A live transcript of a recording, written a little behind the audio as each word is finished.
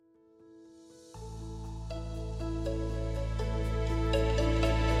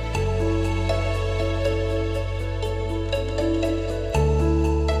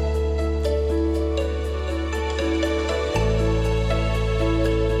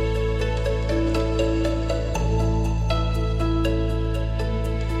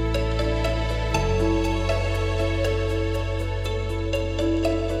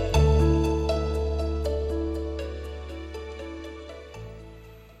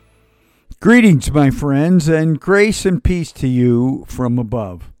Greetings, my friends, and grace and peace to you from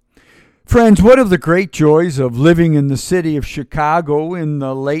above. Friends, one of the great joys of living in the city of Chicago in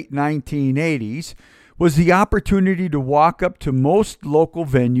the late 1980s was the opportunity to walk up to most local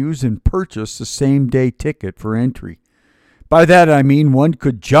venues and purchase a same-day ticket for entry. By that I mean one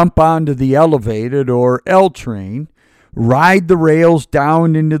could jump onto the elevated or L train, ride the rails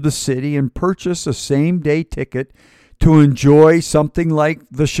down into the city, and purchase a same-day ticket to enjoy something like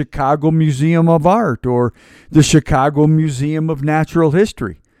the Chicago Museum of Art or the Chicago Museum of Natural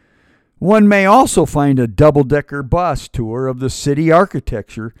History. One may also find a double-decker bus tour of the city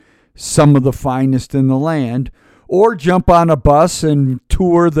architecture, some of the finest in the land, or jump on a bus and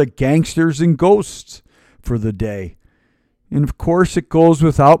tour the gangsters and ghosts for the day. And of course, it goes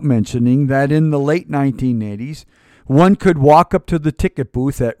without mentioning that in the late 1980s, one could walk up to the ticket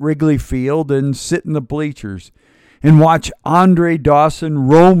booth at Wrigley Field and sit in the bleachers and watch Andre Dawson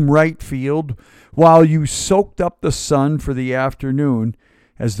roam right field while you soaked up the sun for the afternoon,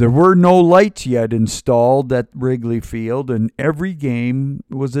 as there were no lights yet installed at Wrigley Field and every game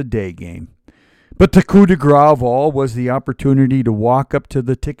was a day game. But the coup de grace of all was the opportunity to walk up to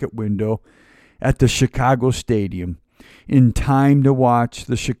the ticket window at the Chicago Stadium in time to watch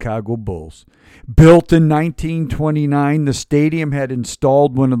the Chicago Bulls. Built in 1929, the stadium had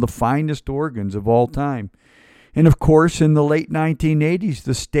installed one of the finest organs of all time. And of course, in the late 1980s,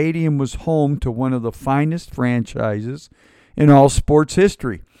 the stadium was home to one of the finest franchises in all sports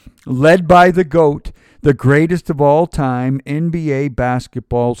history, led by the GOAT, the greatest of all time NBA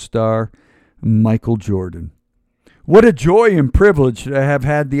basketball star, Michael Jordan. What a joy and privilege to have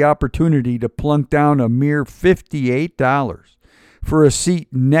had the opportunity to plunk down a mere $58 for a seat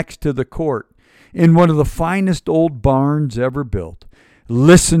next to the court in one of the finest old barns ever built.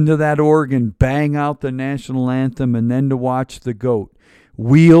 Listen to that organ bang out the national anthem, and then to watch the GOAT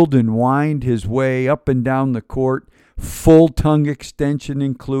wheeled and wind his way up and down the court, full tongue extension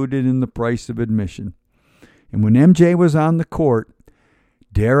included in the price of admission. And when MJ was on the court,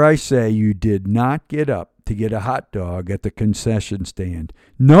 dare I say, you did not get up to get a hot dog at the concession stand.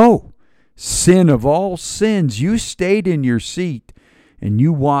 No, sin of all sins, you stayed in your seat and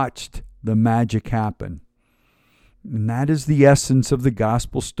you watched the magic happen. And that is the essence of the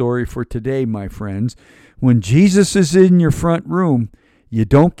gospel story for today, my friends. When Jesus is in your front room, you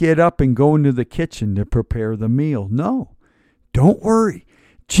don't get up and go into the kitchen to prepare the meal. No, don't worry.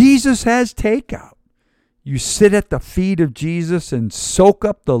 Jesus has takeout. You sit at the feet of Jesus and soak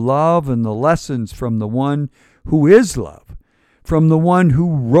up the love and the lessons from the one who is love, from the one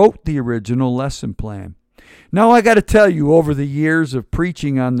who wrote the original lesson plan. Now, I got to tell you, over the years of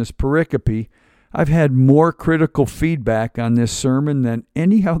preaching on this pericope, I've had more critical feedback on this sermon than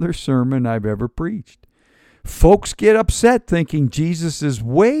any other sermon I've ever preached. Folks get upset thinking Jesus is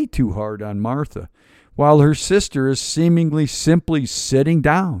way too hard on Martha, while her sister is seemingly simply sitting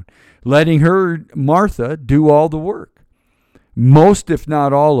down, letting her, Martha, do all the work. Most, if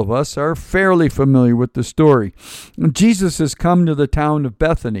not all of us, are fairly familiar with the story. Jesus has come to the town of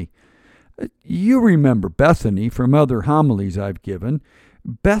Bethany. You remember Bethany from other homilies I've given.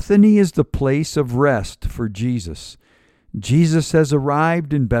 Bethany is the place of rest for Jesus. Jesus has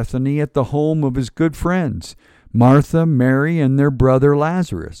arrived in Bethany at the home of his good friends, Martha, Mary, and their brother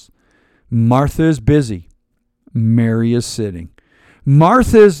Lazarus. Martha is busy. Mary is sitting.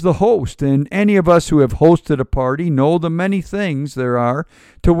 Martha is the host, and any of us who have hosted a party know the many things there are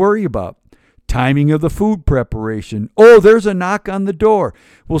to worry about. Timing of the food preparation. Oh, there's a knock on the door.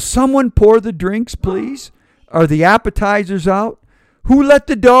 Will someone pour the drinks, please? Are the appetizers out? Who let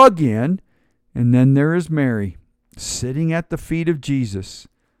the dog in? And then there is Mary, sitting at the feet of Jesus,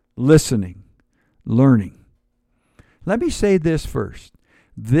 listening, learning. Let me say this first.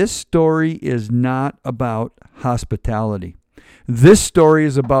 This story is not about hospitality. This story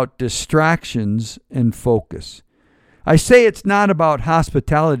is about distractions and focus. I say it's not about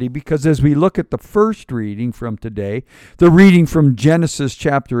hospitality because as we look at the first reading from today, the reading from Genesis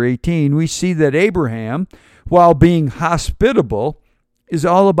chapter 18, we see that Abraham, while being hospitable, is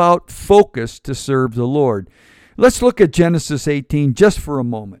all about focus to serve the Lord. Let's look at Genesis 18 just for a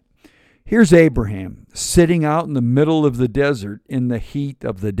moment. Here's Abraham sitting out in the middle of the desert in the heat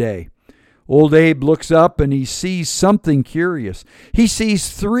of the day. Old Abe looks up and he sees something curious. He sees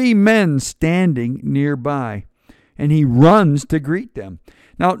 3 men standing nearby, and he runs to greet them.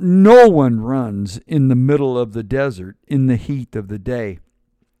 Now, no one runs in the middle of the desert in the heat of the day.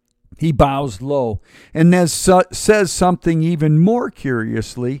 He bows low and then says something even more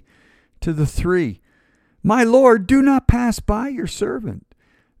curiously to the 3. My Lord, do not pass by your servant.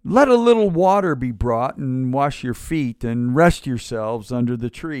 Let a little water be brought and wash your feet and rest yourselves under the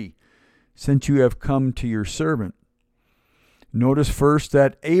tree. since you have come to your servant. Notice first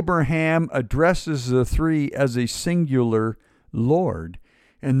that Abraham addresses the three as a singular Lord,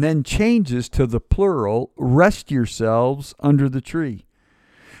 and then changes to the plural, rest yourselves under the tree.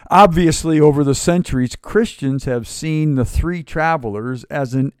 Obviously, over the centuries, Christians have seen the three travelers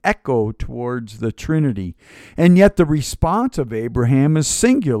as an echo towards the Trinity, and yet the response of Abraham is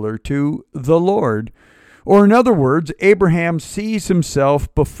singular to the Lord. Or in other words, Abraham sees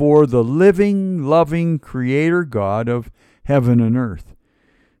himself before the living, loving Creator God of heaven and earth.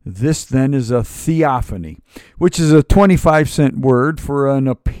 This then is a theophany, which is a 25-cent word for an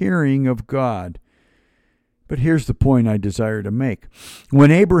appearing of God. But here's the point I desire to make. When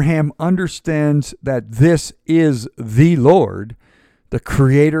Abraham understands that this is the Lord, the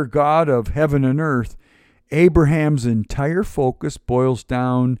Creator God of heaven and earth, Abraham's entire focus boils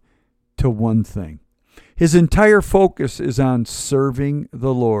down to one thing. His entire focus is on serving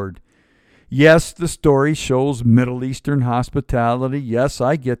the Lord. Yes, the story shows Middle Eastern hospitality. Yes,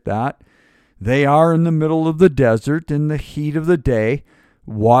 I get that. They are in the middle of the desert in the heat of the day.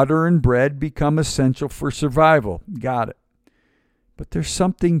 Water and bread become essential for survival. Got it. But there's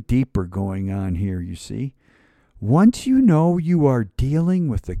something deeper going on here, you see. Once you know you are dealing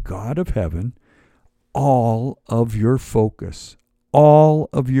with the God of heaven, all of your focus, all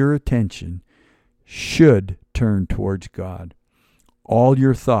of your attention should turn towards God. All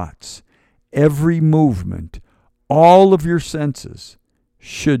your thoughts, every movement, all of your senses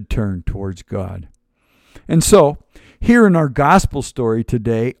should turn towards God. And so, here in our gospel story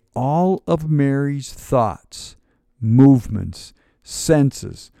today, all of Mary's thoughts, movements,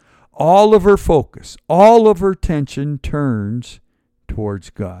 senses, all of her focus, all of her attention turns towards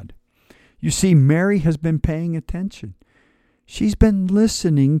God. You see, Mary has been paying attention. She's been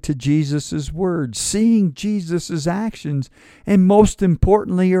listening to Jesus' words, seeing Jesus' actions, and most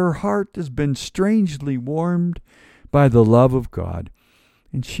importantly, her heart has been strangely warmed by the love of God.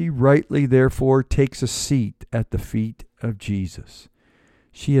 And she rightly, therefore, takes a seat at the feet of Jesus.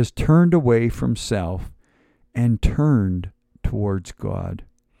 She has turned away from self and turned towards God.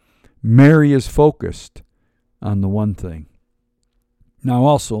 Mary is focused on the one thing. Now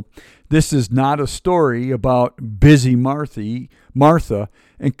also, this is not a story about busy Martha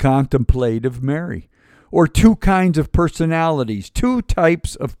and contemplative Mary, or two kinds of personalities. Two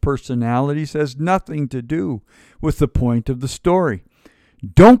types of personalities has nothing to do with the point of the story.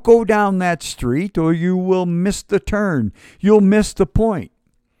 Don't go down that street or you will miss the turn. You'll miss the point.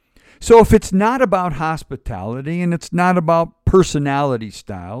 So if it's not about hospitality and it's not about personality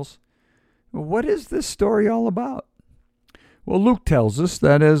styles, what is this story all about? Well, Luke tells us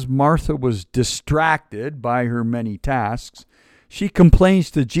that as Martha was distracted by her many tasks, she complains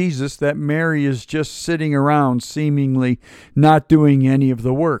to Jesus that Mary is just sitting around seemingly not doing any of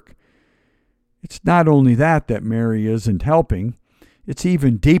the work. It's not only that Mary isn't helping. It's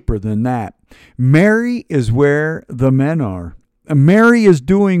even deeper than that. Mary is where the men are. Mary is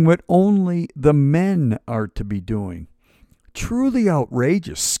doing what only the men are to be doing. Truly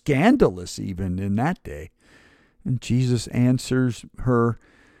outrageous, scandalous even in that day. And Jesus answers her,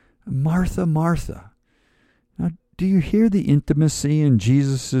 Martha, Martha. Now, do you hear the intimacy in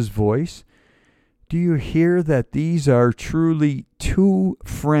Jesus' voice? Do you hear that these are truly two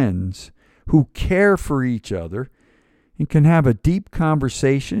friends who care for each other and can have a deep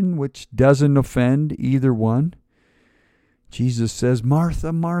conversation which doesn't offend either one? Jesus says,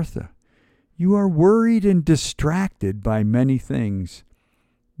 Martha, Martha, you are worried and distracted by many things.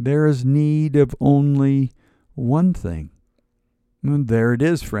 There is need of only one thing. And there it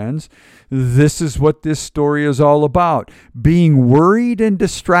is, friends. This is what this story is all about. Being worried and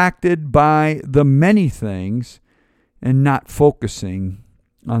distracted by the many things and not focusing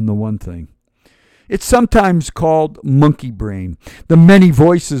on the one thing. It's sometimes called monkey brain. The many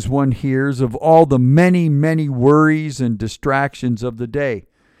voices one hears of all the many, many worries and distractions of the day.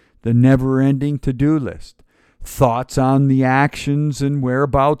 The never-ending to-do list. Thoughts on the actions and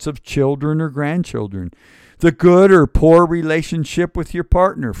whereabouts of children or grandchildren. The good or poor relationship with your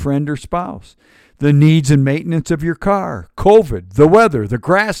partner, friend, or spouse. The needs and maintenance of your car. COVID, the weather, the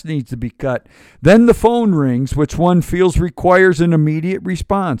grass needs to be cut. Then the phone rings, which one feels requires an immediate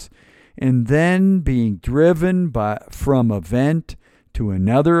response. And then being driven from event to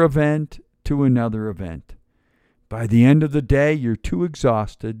another event to another event. By the end of the day, you're too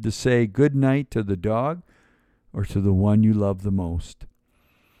exhausted to say good night to the dog or to the one you love the most.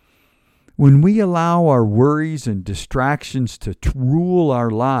 When we allow our worries and distractions to rule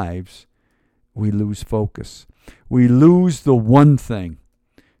our lives, we lose focus. We lose the one thing.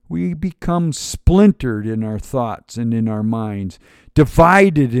 we become splintered in our thoughts and in our minds,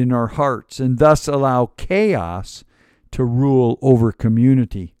 divided in our hearts, and thus allow chaos to rule over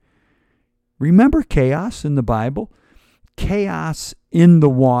community. Remember chaos in the Bible? Chaos in the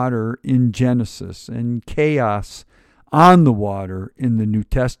water in Genesis and chaos on the water in the New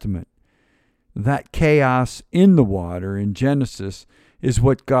Testament. That chaos in the water in Genesis is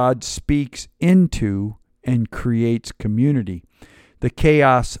what God speaks into and creates community. The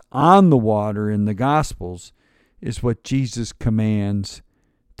chaos on the water in the Gospels is what Jesus commands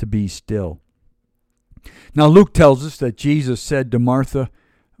to be still. Now, Luke tells us that Jesus said to Martha,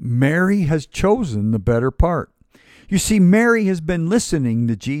 Mary has chosen the better part. You see, Mary has been listening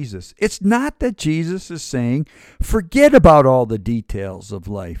to Jesus. It's not that Jesus is saying, forget about all the details of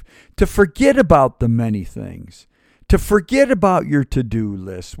life, to forget about the many things, to forget about your to-do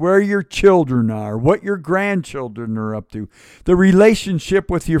list, where your children are, what your grandchildren are up to, the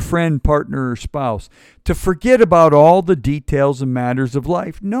relationship with your friend, partner, or spouse, to forget about all the details and matters of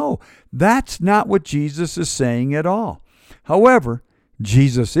life. No, that's not what Jesus is saying at all. However,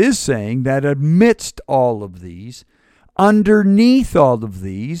 Jesus is saying that amidst all of these, underneath all of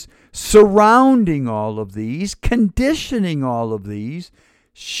these, surrounding all of these, conditioning all of these,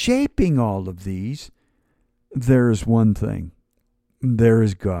 shaping all of these, there is one thing. There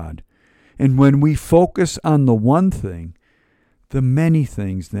is God. And when we focus on the one thing, the many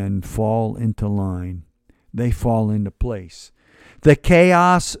things then fall into line. They fall into place. The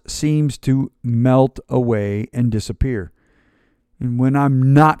chaos seems to melt away and disappear. And when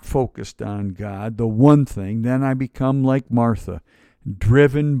I'm not focused on God, the one thing, then I become like Martha,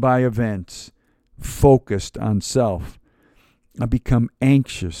 driven by events, focused on self. I become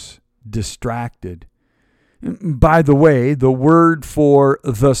anxious, distracted. By the way, the word for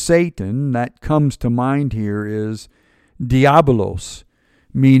the Satan that comes to mind here is diabolos,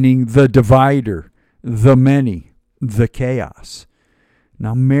 meaning the divider, the many, the chaos.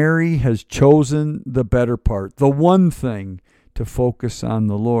 Now, Mary has chosen the better part, the one thing, to focus on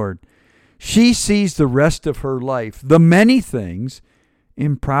the Lord. She sees the rest of her life, the many things,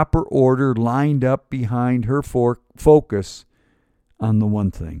 in proper order lined up behind her focus on the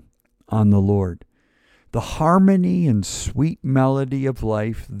one thing, on the Lord. The harmony and sweet melody of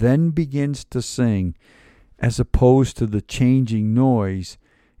life then begins to sing, as opposed to the changing noise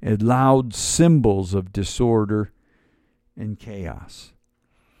and loud cymbals of disorder and chaos.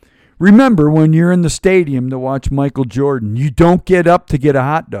 Remember, when you're in the stadium to watch Michael Jordan, you don't get up to get a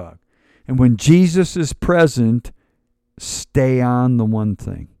hot dog. And when Jesus is present, stay on the one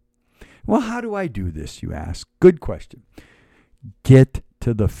thing. Well, how do I do this, you ask? Good question. Get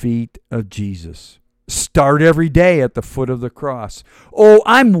to the feet of Jesus. Start every day at the foot of the cross. Oh,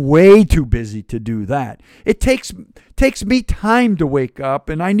 I'm way too busy to do that. It takes me time to wake up,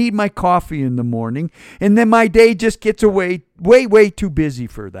 and I need my coffee in the morning, and then my day just gets way too busy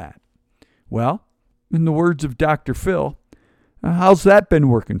for that. Well, in the words of Dr. Phil, how's that been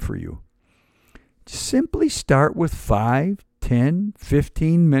working for you? Simply start with 5, 10,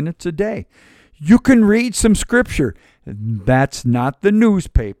 15 minutes a day. You can read some scripture. That's not the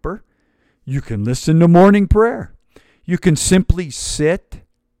newspaper. You can listen to morning prayer. You can simply sit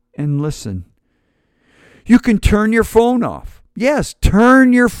and listen. You can turn your phone off. Yes,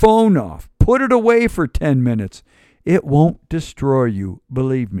 turn your phone off. Put it away for 10 minutes. It won't destroy you,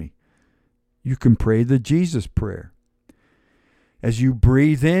 believe me. You can pray the Jesus prayer. As you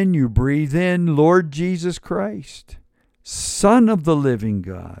breathe in, Lord Jesus Christ, Son of the living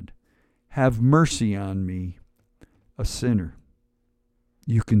God, have mercy on me, a sinner.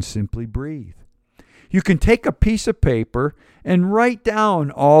 You can simply breathe. You can take a piece of paper and write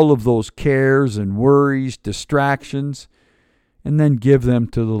down all of those cares and worries, distractions, and then give them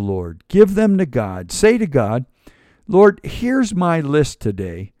to the Lord. Give them to God. Say to God, Lord, here's my list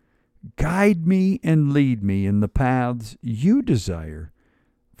today. Guide me and lead me in the paths you desire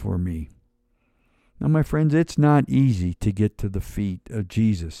for me. Now, my friends, it's not easy to get to the feet of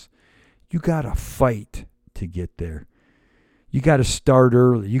Jesus. You got to fight to get there. You got to start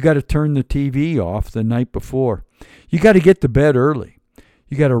early. You got to turn the TV off the night before. You got to get to bed early.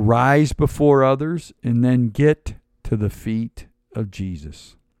 You got to rise before others and then get to the feet of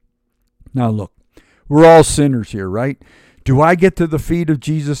Jesus. Now, look, we're all sinners here, right? Do I get to the feet of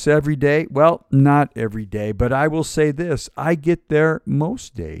Jesus every day? Well, not every day, but I will say this. I get there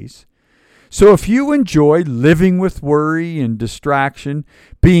most days. So if you enjoy living with worry and distraction,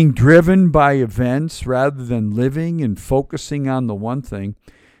 being driven by events rather than living and focusing on the one thing,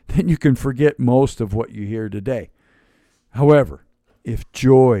 then you can forget most of what you hear today. However, if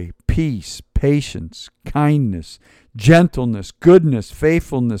joy, peace, patience, kindness, gentleness, goodness,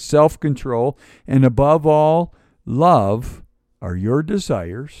 faithfulness, self-control, and above all, love are your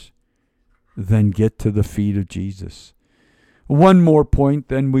desires, then get to the feet of Jesus. One more point,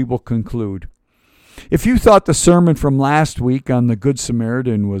 then we will conclude. If you thought the sermon from last week on the Good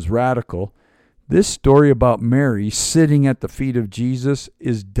Samaritan was radical, this story about Mary sitting at the feet of Jesus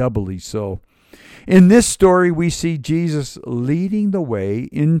is doubly so. In this story, we see Jesus leading the way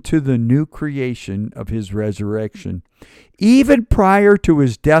into the new creation of his resurrection. Even prior to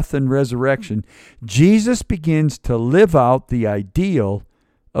his death and resurrection, Jesus begins to live out the ideal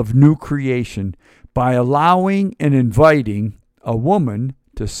of new creation by allowing and inviting a woman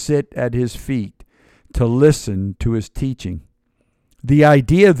to sit at his feet, to listen to his teaching. The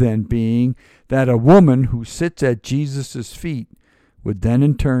idea then being that a woman who sits at Jesus' feet would then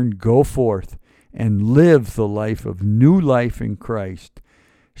in turn go forth and live the life of new life in Christ,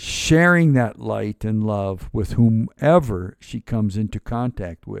 sharing that light and love with whomever she comes into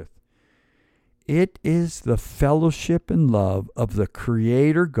contact with. It is the fellowship and love of the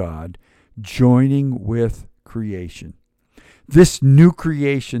Creator God joining with creation. This new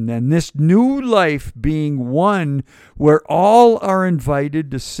creation, then, this new life being one where all are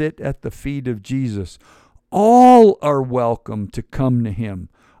invited to sit at the feet of Jesus. All are welcome to come to him.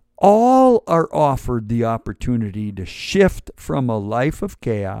 All are offered the opportunity to shift from a life of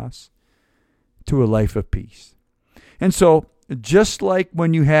chaos to a life of peace. And so, just like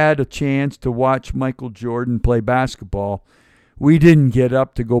when you had a chance to watch Michael Jordan play basketball, we didn't get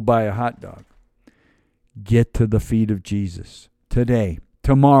up to go buy a hot dog. Get to the feet of Jesus today,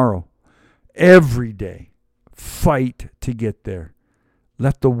 tomorrow, every day. Fight to get there.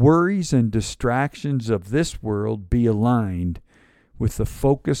 Let the worries and distractions of this world be aligned with the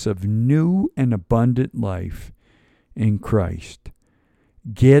focus of new and abundant life in Christ.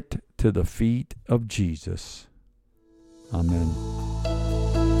 Get to the feet of Jesus. Amen.